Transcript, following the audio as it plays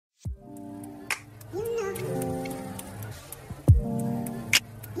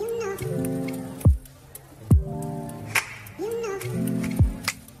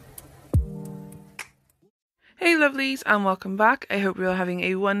lovelies and welcome back. I hope you're having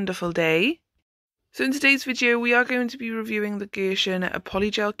a wonderful day. So in today's video we are going to be reviewing the Gershon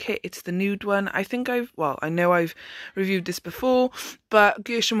polygel kit. It's the nude one. I know I've reviewed this before, but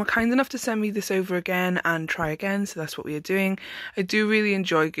Gershon were kind enough to send me this over again and try again, so that's what we are doing. I do really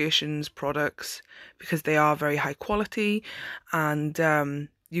enjoy Gershon's products because they are very high quality and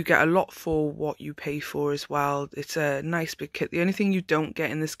you get a lot for what you pay for as well. It's a nice big kit. The only thing you don't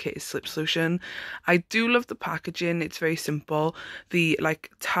get in this kit is slip solution. I do love the packaging. It's very simple. The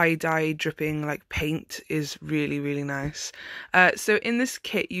tie-dye dripping paint is really, really nice. So in this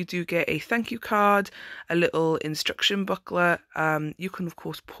kit you do get a thank you card, a little instruction booklet. You can of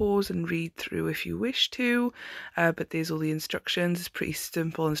course pause and read through if you wish to, but there's all the instructions. It's pretty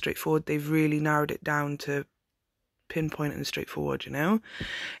simple and straightforward. They've really narrowed it down to pinpoint and straightforward, you know.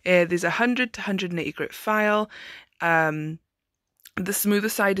 There's 100 to 180 grit file. The smoother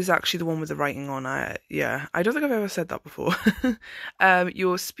side is actually the one with the writing on it. Yeah, I don't think I've ever said that before.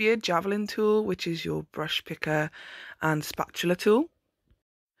 Your spear javelin tool, which is your brush picker and spatula tool.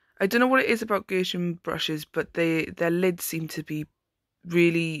 I don't know what it is about Gershon brushes, but their lids seem to be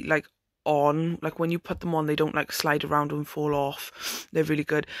really on, when you put them on they don't slide around and fall off. They're really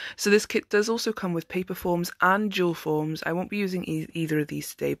good. So this kit does also come with paper forms and jewel forms. I won't be using either of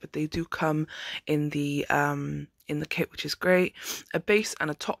these today, but they do come in the kit, which is great. A base and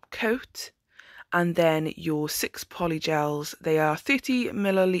a top coat, and then your 6 polygels. They are 30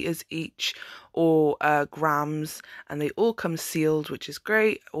 milliliters each, or grams, and they all come sealed, which is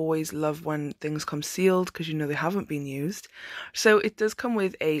great. Always love when things come sealed because you know they haven't been used. So it does come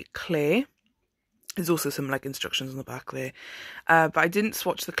with a clear. There's also some instructions on the back there, but I didn't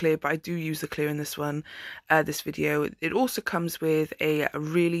swatch the clear, but I do use the clear in this one, this video. It also comes with a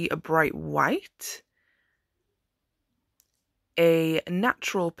really bright white, a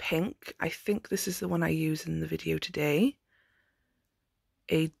natural pink, I think this is the one I use in the video today,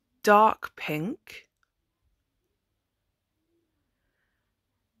 a dark pink,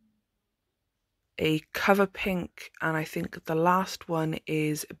 a cover pink, and I think the last one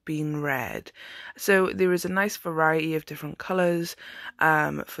is bean red. So there is a nice variety of different colours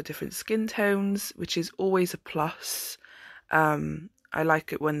for different skin tones, which is always a plus. I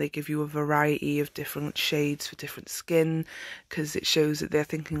like it when they give you a variety of different shades for different skin, because it shows that they're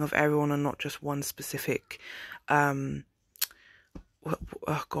thinking of everyone and not just one specific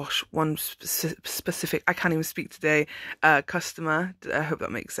one specific, I can't even speak today, customer. I hope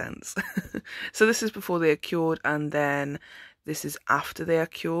that makes sense. So this is before they are cured, and then this is after they are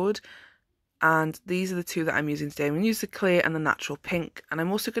cured. And these are the two that I'm using today. I'm going to use the clear and the natural pink. And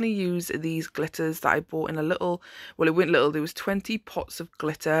I'm also going to use these glitters that I bought in a little, well, it went little, there was 20 pots of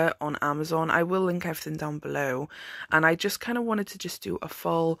glitter on Amazon. I will link everything down below. And I just kind of wanted to just do a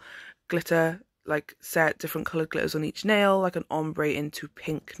full glitter set, different coloured glitters on each nail, an ombre into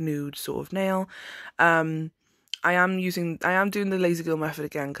pink nude sort of nail. I am doing the lazy girl method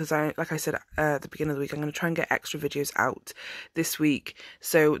again because like I said at the beginning of the week, I'm going to try and get extra videos out this week.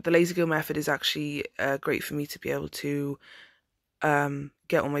 So the lazy girl method is actually great for me to be able to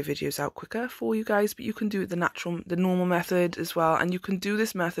get all my videos out quicker for you guys, but you can do it the normal method as well, and you can do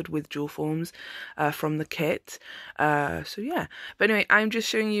this method with jewel forms from the kit. So yeah, but anyway, I'm just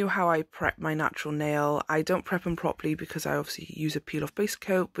showing you how I prep my natural nail. I don't prep them properly because I obviously use a peel off base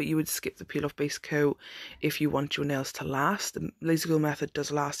coat, but you would skip the peel off base coat if you want your nails to last. The laser girl method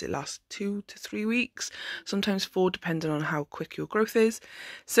does last. It lasts 2 to 3 weeks, sometimes 4 depending on how quick your growth is.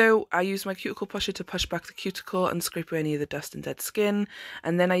 So I use my cuticle pusher to push back the cuticle and scrape away any of the dust and dead skin.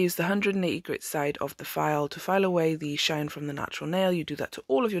 And then I use the 180 grit side of the file to file away the shine from the natural nail. You do that to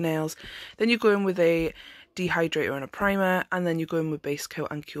all of your nails. Then you go in with a dehydrator and a primer, and then you go in with base coat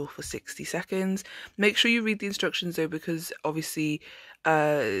and cure for 60 seconds. Make sure you read the instructions though, because obviously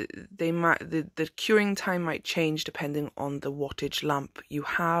the curing time might change depending on the wattage lamp you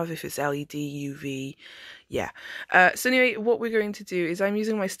have, if it's LED, UV, yeah. So anyway, what we're going to do is I'm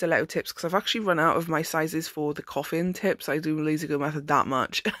using my stiletto tips because I've actually run out of my sizes for the coffin tips. I do laser girl method that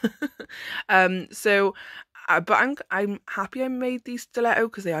much. But I'm happy I made these stiletto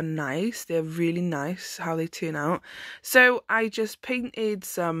because they are nice. They're really nice how they turn out. So I just painted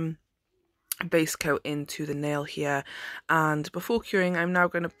some base coat into the nail here, and before curing I'm now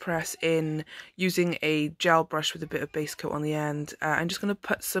going to press in using a gel brush with a bit of base coat on the end. I'm just going to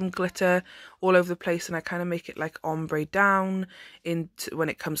put some glitter all over the place, and I kind of make it ombre down into when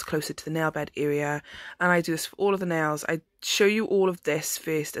it comes closer to the nail bed area. And I do this for all of the nails. I show you all of this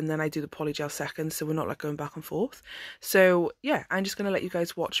first and then I do the polygel second, so we're not going back and forth. So yeah, I'm just going to let you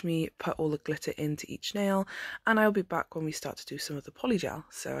guys watch me put all the glitter into each nail, and I'll be back when we start to do some of the polygel.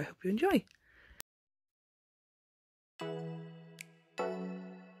 So I hope you enjoy.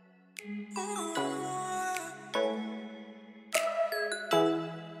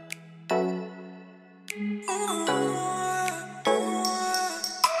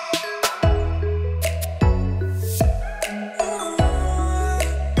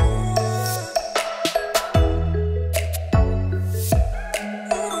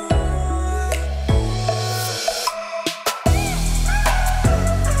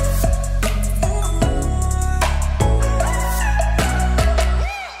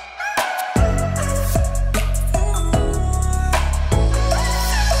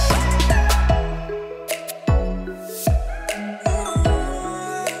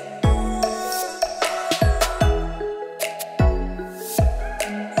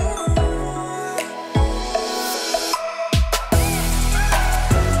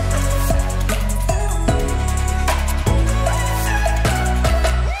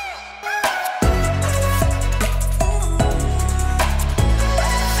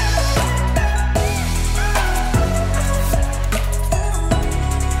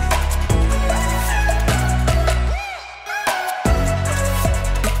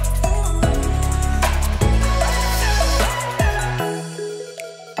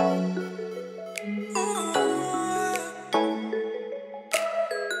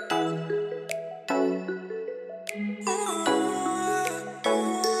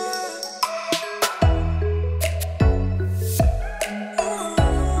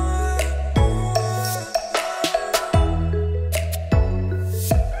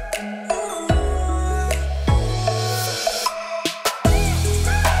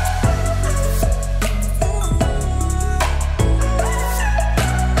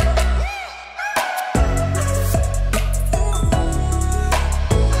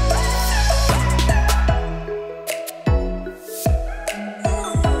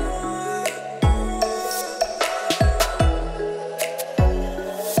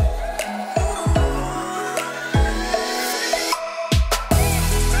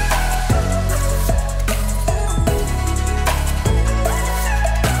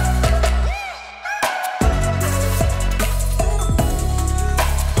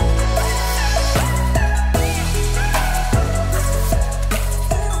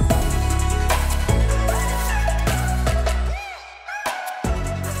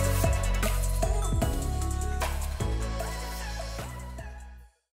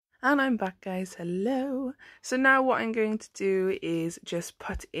 And I'm back, guys. Hello. So now what I'm going to do is just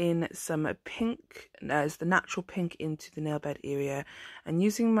put in some pink as the natural pink into the nail bed area, and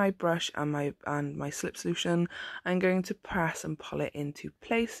using my brush and my slip solution, I'm going to press and pull it into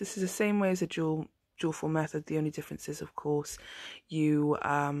place. This is the same way as a dual form method. The only difference is, of course, you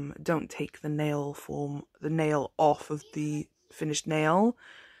don't take the nail off of the finished nail.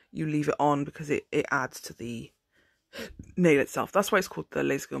 You leave it on because it adds to the nail itself. That's why it's called the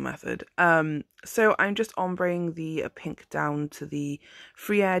laser glue method. So I'm just ombreing the pink down to the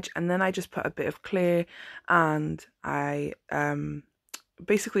free edge, and then I just put a bit of clear and I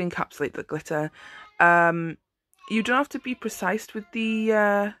basically encapsulate the glitter. You don't have to be precise with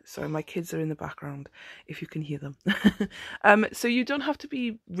the sorry, my kids are in the background if you can hear them. So you don't have to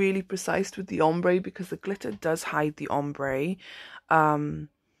be really precise with the ombre because the glitter does hide the ombre.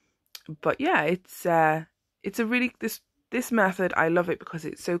 But yeah, it's a really, this method, I love it because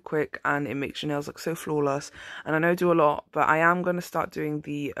it's so quick and it makes your nails look so flawless. And I know I do a lot, but I am going to start doing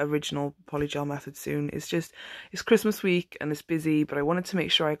the original polygel method soon. It's Christmas week and it's busy, but I wanted to make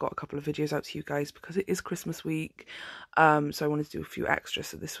sure I got a couple of videos out to you guys because it is Christmas week. So I wanted to do a few extras.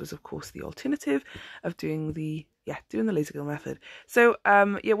 So this was, of course, the alternative of doing the laser glue method. So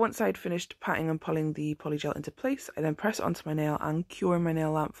yeah, once I had finished patting and pulling the polygel into place, I then press it onto my nail and cure my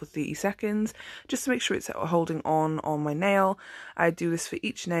nail lamp for 30 seconds just to make sure it's holding on my nail. I do this for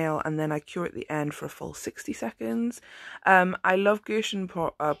each nail and then I cure at the end for a full 60 seconds. I love Gershon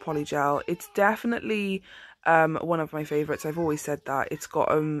polygel. It's definitely one of my favorites. I've always said that. It's got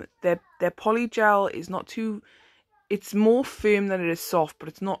their polygel is not too, it's more firm than it is soft, but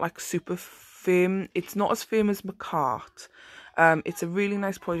it's not like super firm. It's not as firm as Macart. It's a really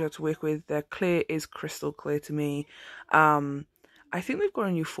nice polygel to work with. Their clear is crystal clear to me. I think they've got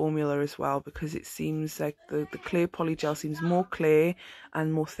a new formula as well because it seems like the clear polygel seems more clear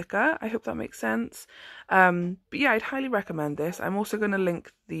and more thicker. I hope that makes sense. But yeah, I'd highly recommend this. I'm also going to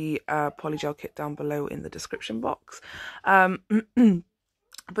link the polygel kit down below in the description box.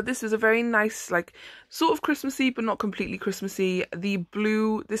 But this was a very nice, like, sort of Christmassy, but not completely Christmassy. The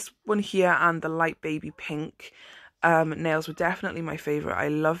blue, this one here, and the light baby pink nails were definitely my favourite. I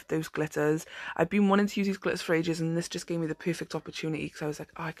loved those glitters. I've been wanting to use these glitters for ages, and this just gave me the perfect opportunity because I was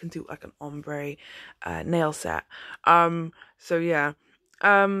like, oh, I can do like an ombre nail set. So yeah.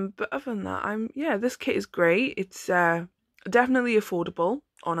 But other than that, this kit is great. It's definitely affordable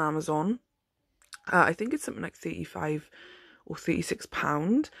on Amazon. I think it's something like 35 or 36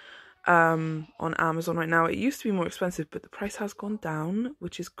 pound on Amazon right now. It used to be more expensive, but the price has gone down,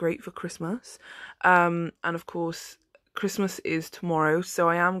 which is great for Christmas. And of course, Christmas is tomorrow, so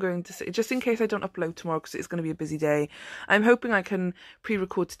I am going to say, just in case I don't upload tomorrow because it's going to be a busy day, I'm hoping I can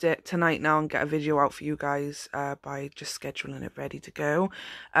pre-record tonight now and get a video out for you guys by just scheduling it ready to go.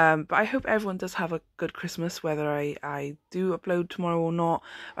 But I hope everyone does have a good Christmas, whether I do upload tomorrow or not.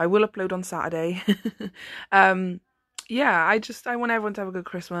 I will upload on Saturday. Yeah, I want everyone to have a good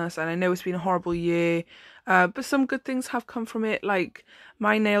Christmas, and I know it's been a horrible year, but some good things have come from it, like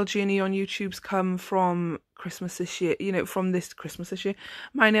my nail journey on YouTube's come from Christmas this year, from this Christmas this year,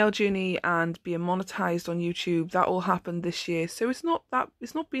 my nail journey and being monetized on YouTube, that all happened this year, so it's not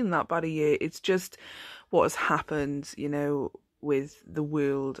been that bad a year, it's just what has happened, with the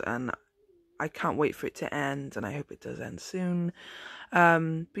world, and I can't wait for it to end, and I hope it does end soon.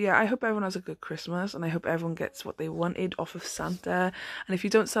 But yeah, I hope everyone has a good Christmas, and I hope everyone gets what they wanted off of Santa. And if you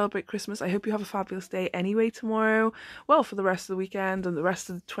don't celebrate Christmas, I hope you have a fabulous day anyway tomorrow. Well, for the rest of the weekend and the rest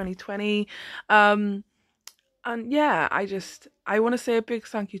of 2020. And yeah, I want to say a big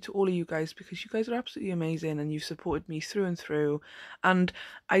thank you to all of you guys, because you guys are absolutely amazing and you've supported me through and through. And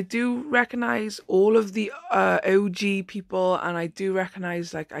I do recognize all of the OG people, and I do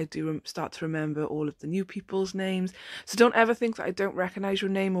recognize, like, I do start to remember all of the new people's names. So don't ever think that I don't recognize your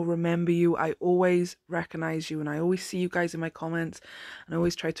name or remember you. I always recognize you, and I always see you guys in my comments, and I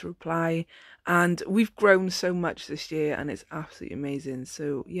always try to reply. And we've grown so much this year, and it's absolutely amazing.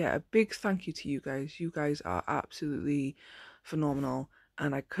 So yeah, a big thank you to you guys. You guys are absolutely phenomenal,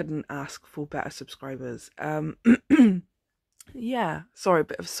 and I couldn't ask for better subscribers. Yeah, sorry, a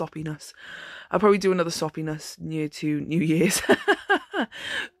bit of soppiness. I'll probably do another soppiness near to New Year's.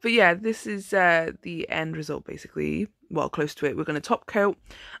 But yeah, this is the end result, basically. Well, close to it. We're going to top coat,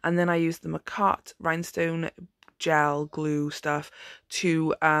 and then I use the Macart rhinestone gel glue stuff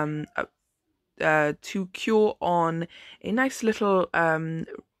to cure on a nice little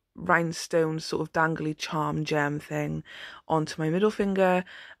rhinestone sort of dangly charm gem thing onto my middle finger,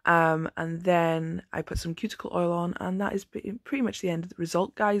 and then I put some cuticle oil on, and that is pretty much the end of the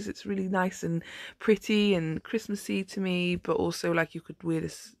result, guys. It's really nice and pretty and Christmassy to me, but also like you could wear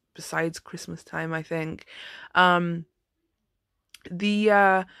this besides Christmas time, I think.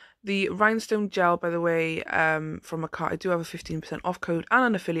 The rhinestone gel, by the way, from Macart, I do have a 15% off code and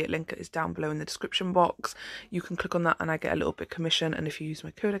an affiliate link is down below in the description box. You can click on that and I get a little bit commission, and if you use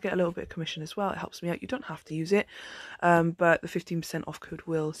my code I get a little bit of commission as well. It helps me out. You don't have to use it, but the 15% off code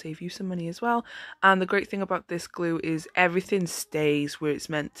will save you some money as well. And the great thing about this glue is everything stays where it's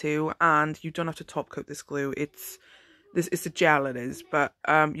meant to, and you don't have to top coat this glue. It's a gel, it is, but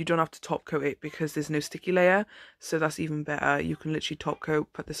you don't have to top coat it because there's no sticky layer, so that's even better. You can literally top coat,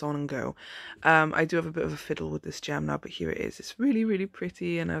 put this on and go. I do have a bit of a fiddle with this gem now, but here it is. It's really, really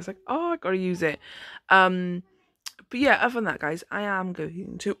pretty, and I was like, oh, I gotta use it. But yeah, other than that, guys, I am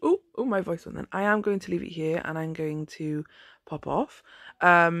going to, oh, my voice went then. I am going to leave it here, and I'm going to pop off,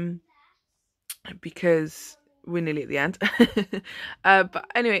 because we're nearly at the end. But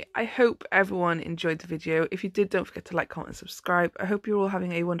anyway, I hope everyone enjoyed the video. If you did, don't forget to like, comment and subscribe. I hope you're all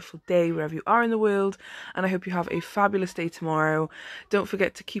having a wonderful day wherever you are in the world, and I hope you have a fabulous day tomorrow. Don't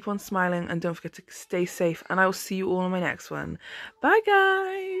forget to keep on smiling, and don't forget to stay safe, and I will see you all in my next one. Bye,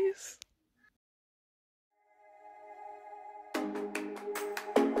 guys.